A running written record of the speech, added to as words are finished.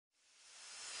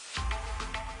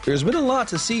There's been a lot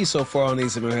to see so far on Isla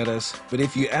Mujeres, but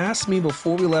if you asked me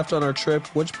before we left on our trip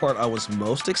which part I was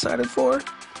most excited for,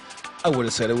 I would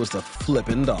have said it was the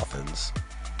flippin' dolphins.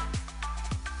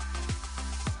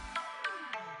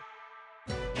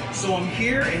 So I'm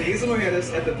here in Isla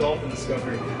Mujeres at the Dolphin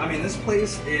Discovery. I mean, this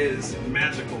place is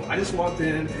magical. I just walked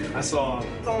in, I saw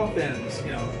dolphins,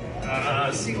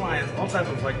 sea lions, all types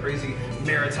of like crazy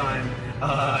maritime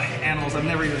animals I've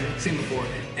never even seen before.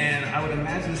 And I would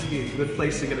imagine this would be a good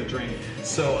place to get a drink.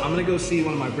 So I'm gonna go see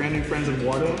one of my brand new friends,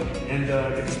 Eduardo, and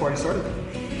get this party started.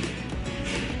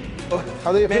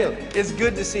 How do you feel? It's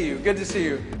good to see you. Good to see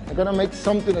you. I'm gonna make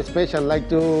something special, like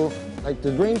to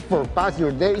drink for pass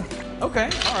your day. Okay,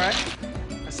 all right.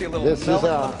 I see a little This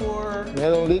melon is liqueur.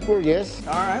 Melon liquor, yes.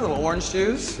 All right, a little orange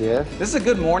juice. Yes. This is a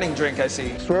good morning drink, I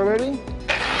see. Strawberry.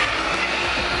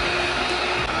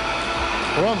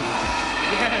 Rum.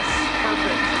 Yes,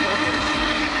 perfect.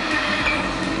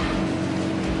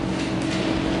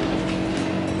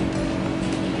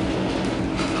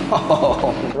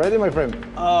 Oh. Ready, my friend?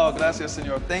 Oh, gracias,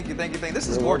 senor. Thank you, thank you, thank you. This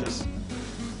is gorgeous.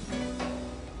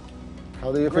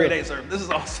 How do you feel? Great day, sir. This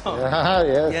is awesome. Yeah,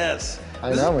 yes. Yes. I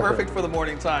This know, is my perfect friend. for the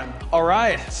morning time. All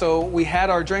right, so we had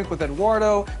our drink with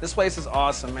Eduardo. This place is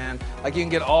awesome, man. Like, you can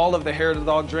get all of the hair of the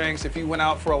dog drinks. If you went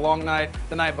out for a long night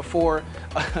the night before,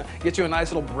 get you a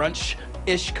nice little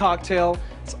brunch-ish cocktail.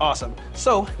 It's awesome.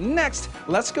 So next,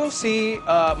 let's go see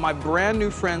my brand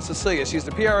new friend, Cecilia. She's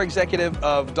the PR executive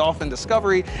of Dolphin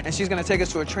Discovery, and she's gonna take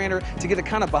us to a trainer to get a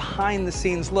kind of behind the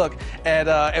scenes look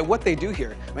at what they do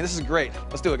here. I mean, this is great.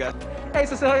 Let's do it, guys. Hey,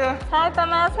 Cecilia. Hi,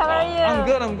 Thomas. How are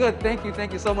you? I'm good.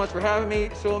 Thank you so much for having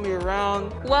me, showing me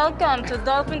around. Welcome to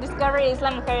Dolphin Discovery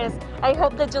Isla Mujeres. I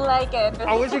hope that you like it.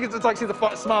 I wish you could just see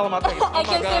the smile on my face. I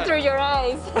can see through your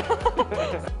eyes.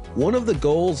 One of the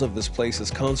goals of this place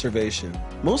is conservation.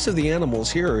 Most of the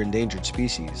animals here are endangered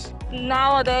species.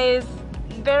 Nowadays,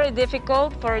 very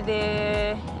difficult for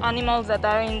the animals that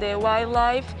are in the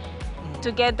wildlife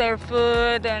to get their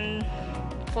food and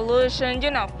pollution,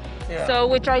 Yeah. So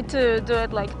we try to do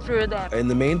it like through them. And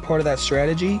the main part of that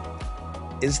strategy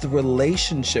is the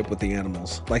relationship with the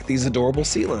animals, like these adorable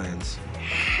sea lions.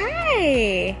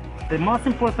 Hi. The most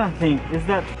important thing is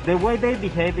that the way they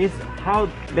behave is how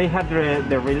they have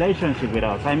the relationship with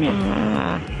us. I mean,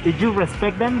 if you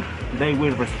respect them, they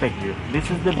will respect you. This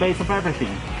is the base of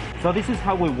everything. So this is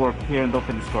how we work here in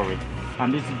Dolphin Discovery.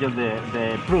 And this is just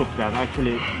the proof that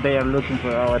actually they are looking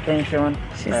for our attention.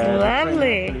 She's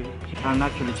lovely. And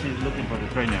actually she's looking for the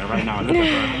trainer right now. Look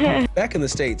at her. Back in the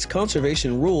States,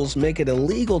 conservation rules make it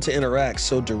illegal to interact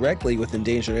so directly with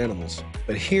endangered animals.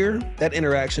 But here, that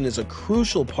interaction is a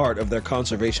crucial part of their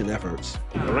conservation efforts.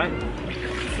 All right.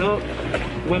 So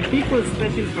when people,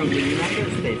 especially from the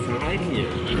United States, arrive here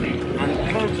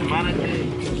and try to manage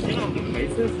the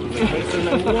faces,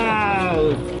 like,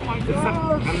 wow! It's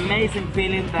an amazing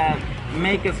feeling that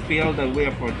make us feel that we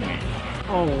are fortunate.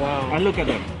 Oh, wow. And look at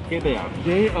them. Here they are.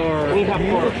 They are We have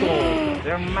beautiful. four.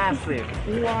 They're massive.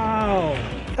 Wow.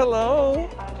 Hello.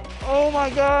 Oh my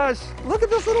gosh. Look at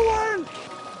this little one.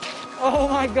 Oh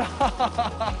my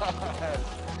God.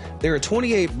 There are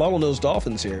 28 bottlenose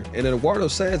dolphins here, and Eduardo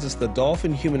says it's the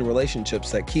dolphin-human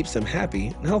relationships that keeps them happy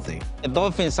and healthy. The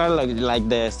dolphins are like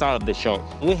the star of the show.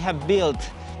 We have built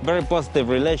very positive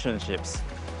relationships.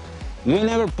 We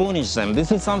never punish them.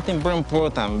 This is something very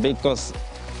important because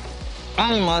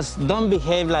animals don't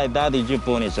behave like that if you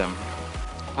punish them.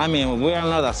 I mean, we are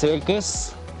not a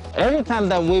circus. Every time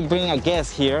that we bring a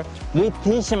guest here, we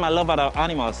teach them a lot about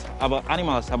animals,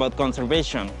 about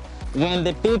conservation. When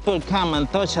the people come and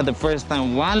touch it the first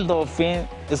time, one dolphin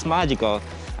is magical.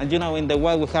 And in the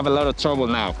wild we have a lot of trouble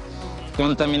now.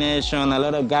 Contamination, a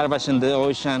lot of garbage in the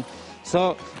ocean.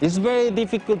 So it's very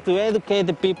difficult to educate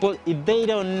the people if they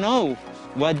don't know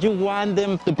what you want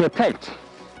them to protect.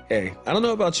 Hey, I don't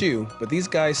know about you, but these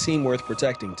guys seem worth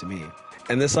protecting to me.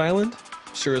 And this island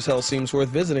sure as hell seems worth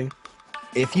visiting.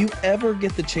 If you ever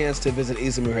get the chance to visit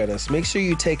Isla Mujeres, make sure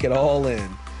you take it all in.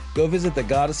 Go visit the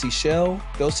Goddess Shell,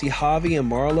 go see Javi and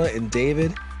Marla and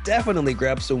David. Definitely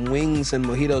grab some wings and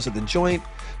mojitos at the joint.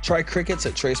 Try crickets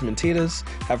at Tres Mentiras.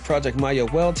 Have Project Maya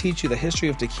Well teach you the history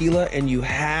of tequila, and you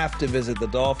have to visit the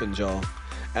dolphins, y'all.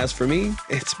 As for me,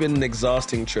 it's been an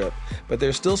exhausting trip, but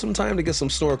there's still some time to get some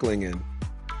snorkeling in.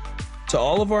 To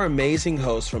all of our amazing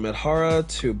hosts, from Edhara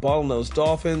to Bottlenose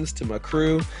Dolphins to my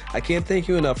crew, I can't thank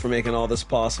you enough for making all this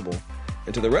possible.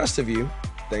 And to the rest of you,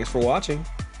 thanks for watching.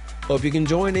 Hope you can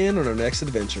join in on our next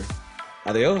adventure.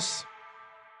 Adios.